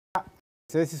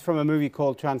So this is from a movie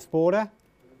called Transporter.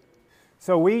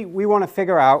 So we want to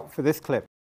figure out, for this clip,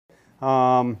 we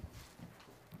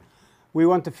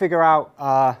want to figure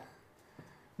out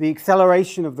the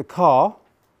acceleration of the car,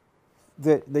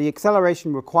 the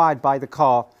acceleration required by the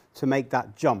car to make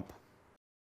that jump.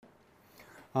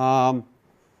 So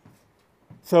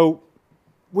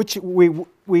it's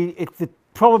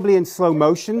probably in slow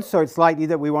motion, so it's likely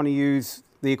that we want to use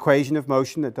the equation of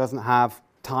motion that doesn't have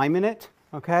time in it,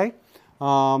 okay?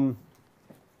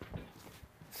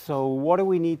 So what do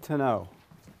we need to know?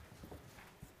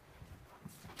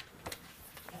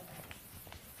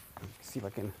 Let's see if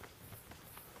I can.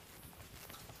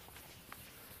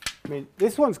 I mean,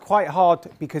 this one's quite hard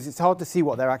because it's hard to see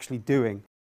what they're actually doing.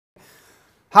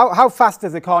 How fast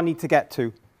does the car need to get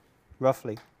to,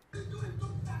 roughly?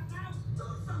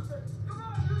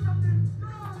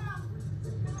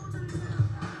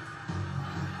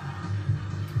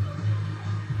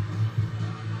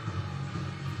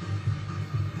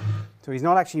 So he's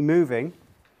not actually moving.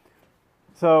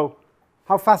 So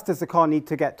how fast does the car need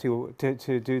to get to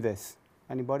do this?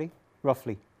 Anybody?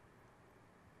 Roughly.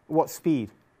 What speed?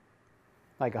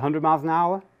 Like 100 miles an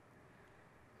hour?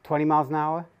 20 miles an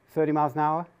hour? 30 miles an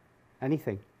hour?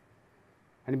 Anything?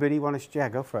 Anybody want to? Yeah,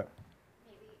 go for it.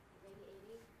 Maybe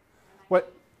 80.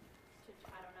 What? I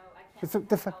don't know. I can't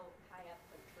see how high up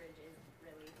the bridge is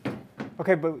really.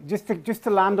 Okay, but just to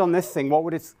land on this thing, what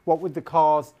would the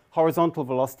car's horizontal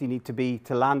velocity need to be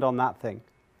to land on that thing?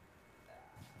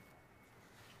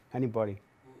 Anybody?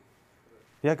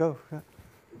 Yeah, go. Yeah.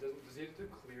 Does he have to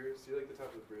clear? See, like the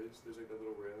top of the bridge, there's like that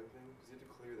little railing thing. Does he have to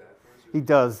clear that first? He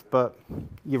does, but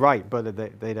you're right, but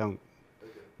they don't.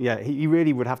 Okay. Yeah, he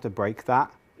really would have to break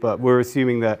that, but we're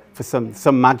assuming that for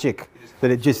some magic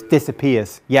that it just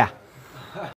disappears. Yeah.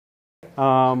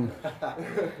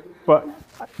 But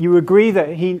you agree that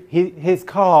his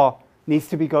car needs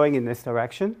to be going in this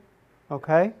direction,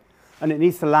 okay? And it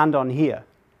needs to land on here.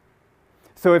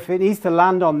 So if it needs to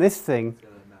land on this thing,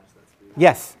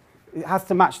 yes, it has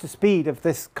to match the speed of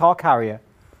this car carrier,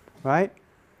 right?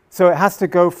 So it has to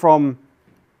go from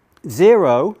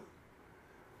 0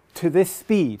 to this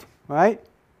speed, right?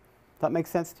 That makes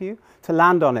sense to you? To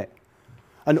land on it.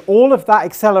 And all of that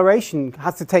acceleration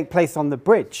has to take place on the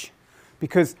bridge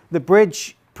because the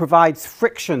bridge provides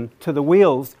friction to the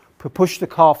wheels to push the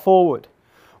car forward.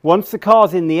 Once the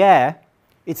car's in the air,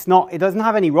 it doesn't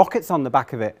have any rockets on the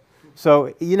back of it.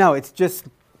 So, it's just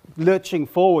lurching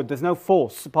forward. There's no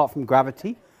force apart from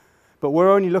gravity. But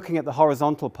we're only looking at the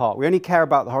horizontal part. We only care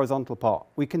about the horizontal part.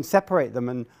 We can separate them,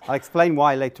 and I'll explain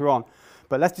why later on.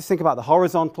 But let's just think about the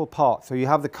horizontal part. So you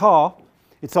have the car.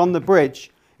 It's on the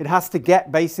bridge. It has to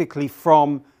get basically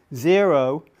from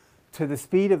 0 to the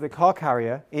speed of the car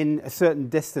carrier in a certain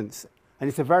distance. And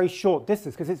it's a very short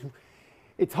distance because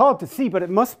it's hard to see, but it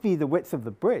must be the width of the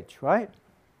bridge, right?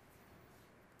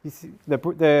 You see, I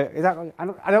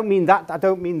don't mean that. I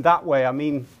don't mean that way. I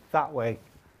mean that way.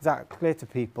 Is that clear to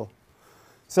people?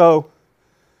 So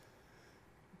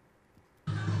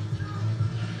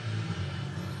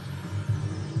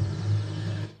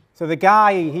the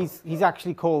guy, he's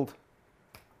actually called,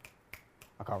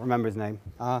 I can't remember his name.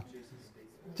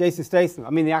 Jason Statham.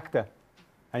 I mean the actor.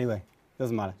 Anyway,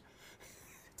 doesn't matter.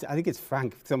 I think it's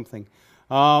Frank something.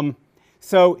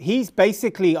 So he's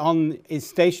basically is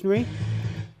stationary,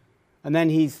 and then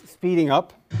he's speeding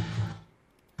up.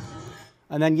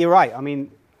 And then you're right. I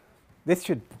mean, this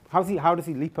should. How does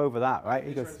he leap over that? Right?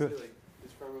 He goes through. Like,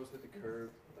 his front wheels hit the curb,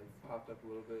 like popped up a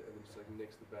little bit, and then just like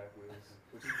nicks the back wheels,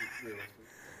 which is realistic.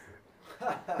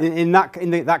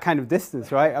 in that kind of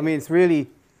distance, right? I mean, it's really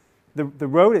the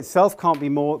road itself can't be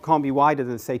wider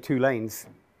than say 2 lanes.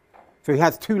 So he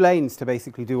has 2 lanes to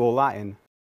basically do all that in.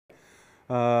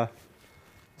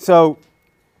 So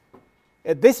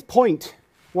at this point,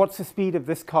 what's the speed of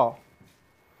this car?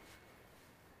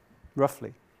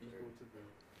 Roughly.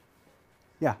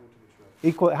 Yeah.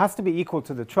 Equal. It has to be equal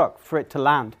to the truck for it to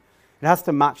land. It has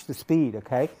to match the speed,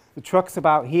 okay? The truck's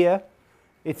about here.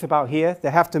 It's about here. They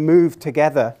have to move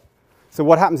together. So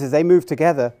what happens is they move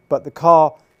together, but the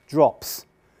car drops.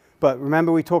 But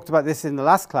remember we talked about this in the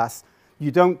last class.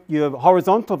 Your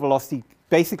horizontal velocity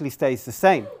basically stays the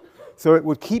same. So it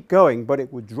would keep going, but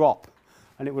it would drop.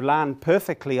 And it would land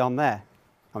perfectly on there.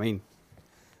 I mean,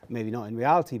 maybe not in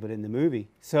reality, but in the movie.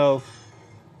 So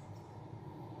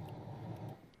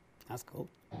that's cool.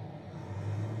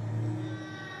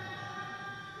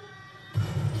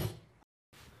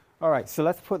 All right, so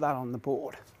let's put that on the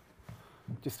board,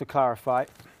 just to clarify.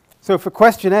 So for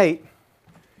question 8,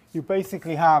 you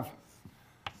basically have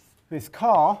this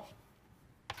car,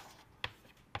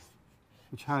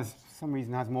 which for some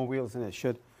reason has more wheels than it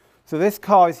should. So this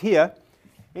car is here.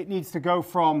 It needs to go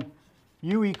from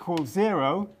u equals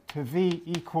 0 to v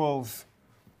equals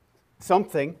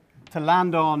something to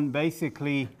land on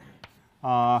basically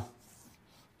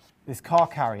this car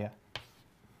carrier.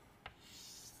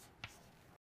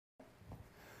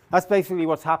 That's basically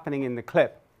what's happening in the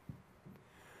clip.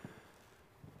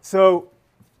 So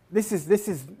this is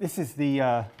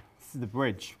the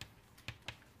bridge.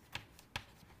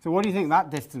 So what do you think that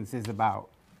distance is about?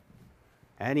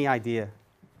 Any idea?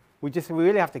 We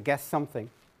really have to guess something.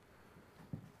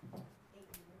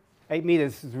 8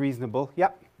 meters is reasonable.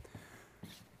 Yep.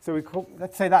 So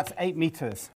let's say that's 8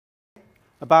 meters.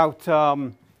 About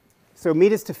so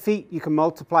meters to feet you can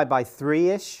multiply by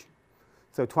 3-ish.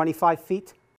 So 25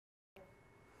 feet.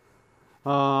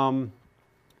 So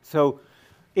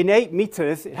in 8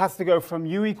 meters, it has to go from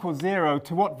u equals 0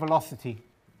 to what velocity?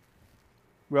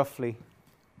 Roughly.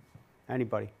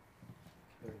 Anybody?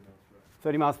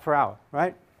 30 miles per hour,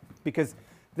 right? Because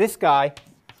this guy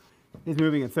is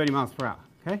moving at 30 miles per hour,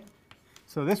 okay?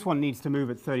 So this one needs to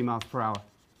move at 30 miles per hour.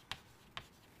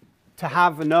 To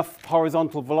have enough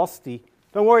horizontal velocity,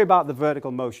 don't worry about the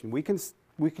vertical motion. We can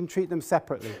treat them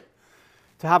separately.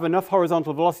 To have enough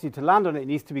horizontal velocity to land on it, it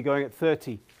needs to be going at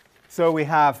 30. So we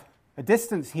have a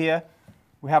distance here,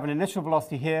 we have an initial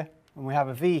velocity here, and we have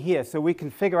a v here. So we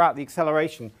can figure out the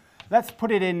acceleration. Let's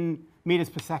put it in meters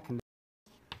per second.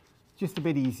 Just a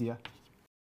bit easier.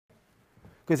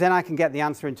 Because then I can get the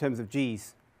answer in terms of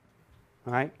g's.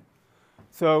 All right?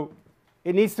 So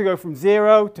it needs to go from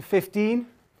 0 to 15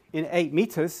 in 8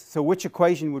 meters. So which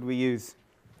equation would we use?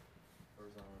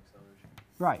 Horizontal acceleration.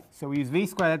 Right. So we use v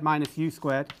squared minus u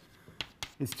squared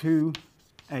is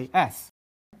 2as.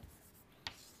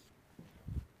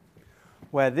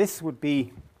 Where this would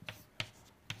be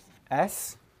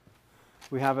s.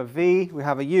 We have a v, we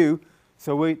have a u.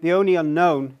 So the only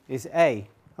unknown is a.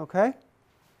 Okay?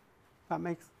 That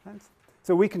makes sense?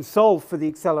 So we can solve for the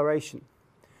acceleration.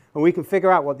 And we can figure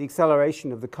out what the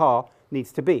acceleration of the car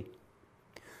needs to be.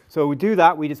 So we do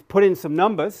that, we just put in some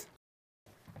numbers.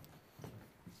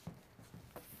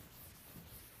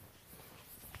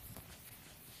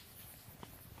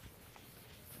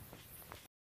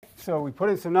 So we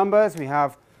put in some numbers. We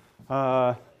have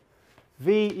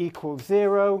v equals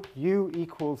 0, u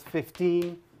equals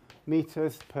 15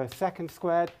 meters per second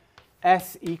squared,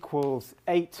 s equals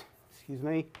 8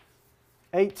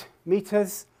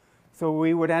 meters. So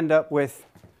we would end up with,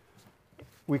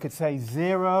 we could say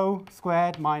 0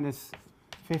 squared minus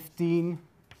 15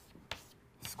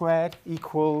 squared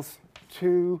equals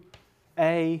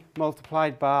 2a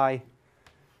multiplied by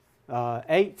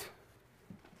 8.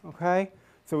 Okay?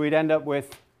 So we'd end up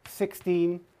with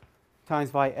 16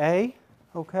 times by a.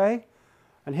 Okay?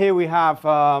 And here we have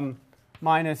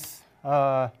minus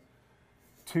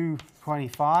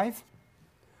 225.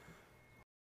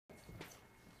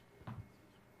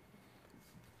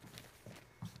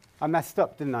 I messed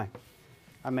up, didn't I?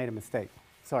 I made a mistake.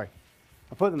 Sorry.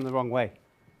 I put them the wrong way.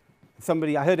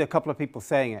 I heard a couple of people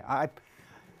saying it.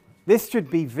 This should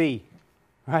be v,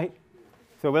 right?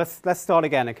 So let's start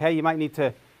again, okay? You might need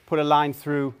to put a line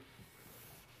through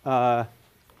the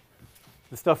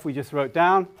stuff we just wrote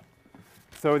down.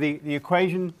 So the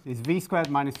equation is v squared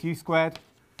minus u squared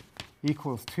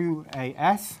equals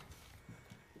 2as.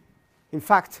 In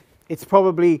fact, it's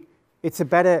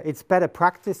better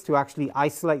practice to actually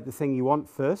isolate the thing you want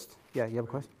first. Yeah, you have a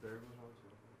question?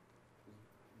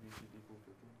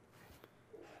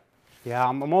 Yeah,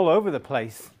 I'm all over the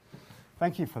place.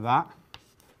 Thank you for that.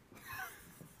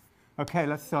 Okay,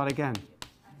 let's start again.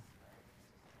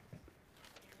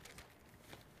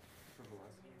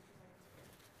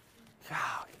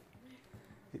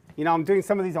 You know, I'm doing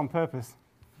some of these on purpose.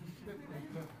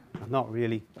 Not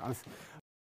really.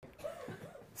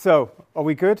 So, are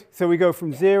we good? So we go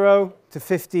from 0 to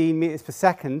 15 meters per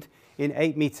second in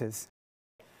 8 meters.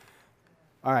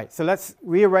 All right, so let's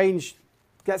rearrange.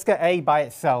 Let's get a by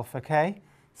itself, okay?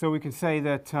 So we can say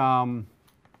that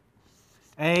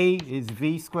a is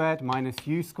v squared minus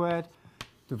u squared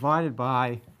divided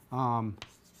by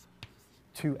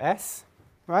 2s,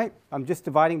 right? I'm just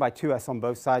dividing by 2s on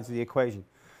both sides of the equation.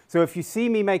 So if you see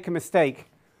me make a mistake,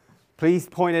 please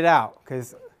point it out,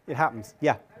 because it happens.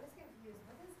 Yeah?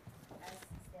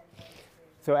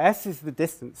 So s is the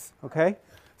distance, okay?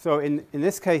 So in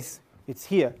this case, it's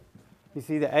here. You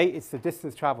see the 8, it's the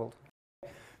distance traveled.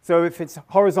 So if it's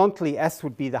horizontally, s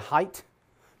would be the height.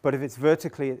 But if it's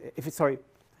vertically, sorry,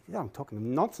 I'm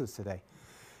talking nonsense today.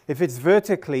 If it's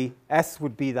vertically, s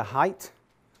would be the height.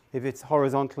 If it's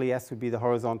horizontally, s would be the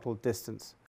horizontal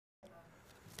distance.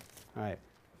 All right,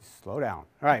 slow down.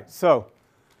 All right, so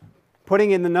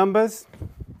putting in the numbers,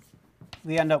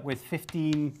 we end up with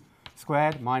 15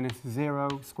 squared minus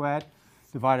 0 squared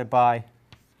divided by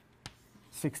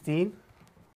 16,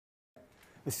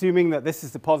 assuming that this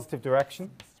is the positive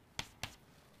direction.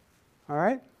 All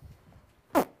right?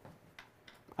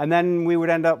 And then we would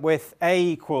end up with A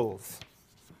equals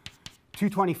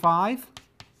 225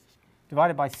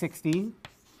 divided by 16,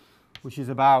 which is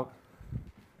about,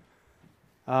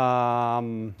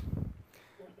 well,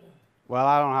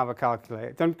 I don't have a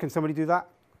calculator. Can somebody do that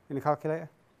in a calculator?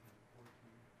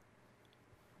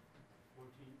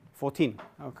 14,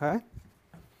 okay.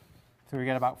 So we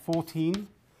get about 14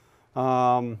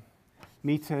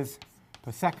 meters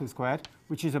per second squared,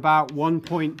 which is about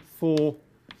 1.4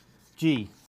 G.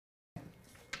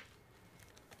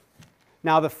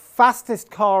 Now the fastest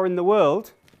car in the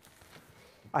world,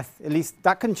 at least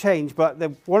that can change, but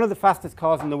one of the fastest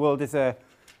cars in the world is a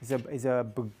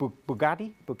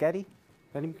Bugatti.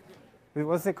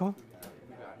 What's it called?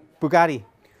 Bugatti.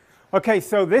 Okay,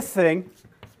 so this thing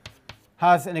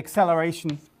has an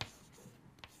acceleration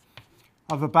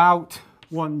of about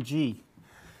 1 G.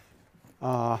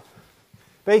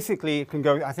 Basically, it can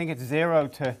go, I think it's 0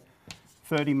 to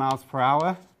 30 miles per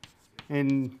hour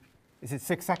in, is it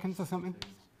 6 seconds or something?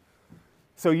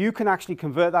 So you can actually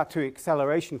convert that to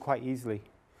acceleration quite easily.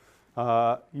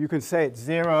 You can say it's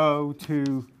 0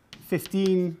 to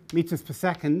 15 meters per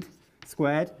second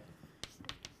squared,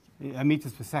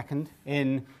 meters per second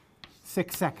in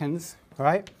 6 seconds,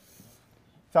 right?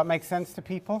 Does that make sense to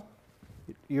people?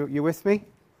 You with me?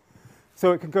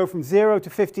 So it can go from 0 to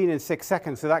 15 in 6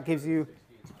 seconds. So that gives you...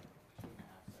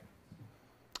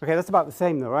 Okay, that's about the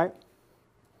same though, right?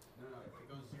 No, it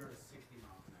goes 0 to 60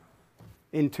 miles an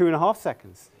hour. In 2.5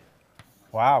 seconds.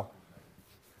 Wow.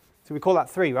 So we call that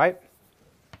 3, right?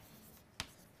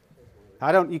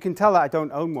 You can tell that I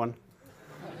don't own one.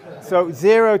 So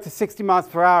 0 to 60 miles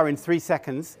per hour in 3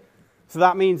 seconds. So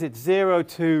that means it's 0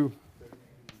 to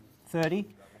 30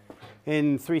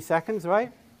 in 3 seconds,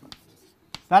 right?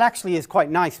 That actually is quite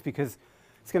nice because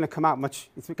it's going to come out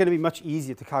it's going to be much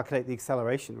easier to calculate the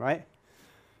acceleration, right?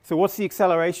 So what's the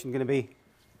acceleration going to be?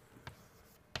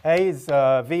 A is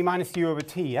v minus u over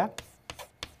t, yeah?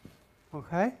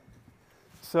 Okay.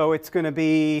 So it's going to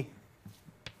be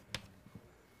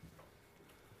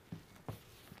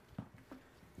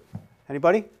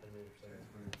anybody?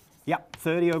 Yeah,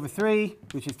 30 over 3,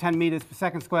 which is 10 meters per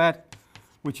second squared,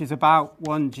 which is about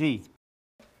 1 G.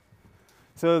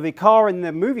 So the car in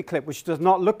the movie clip, which does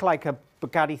not look like a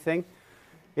Bugatti thing,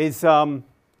 is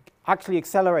actually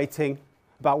accelerating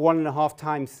about 1.5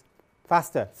 times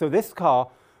faster. So this car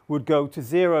would go to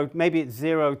 0, maybe it's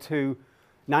 0 to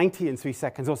 90 in 3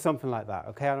 seconds or something like that.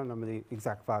 Okay, I don't remember the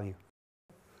exact value.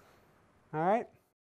 All right.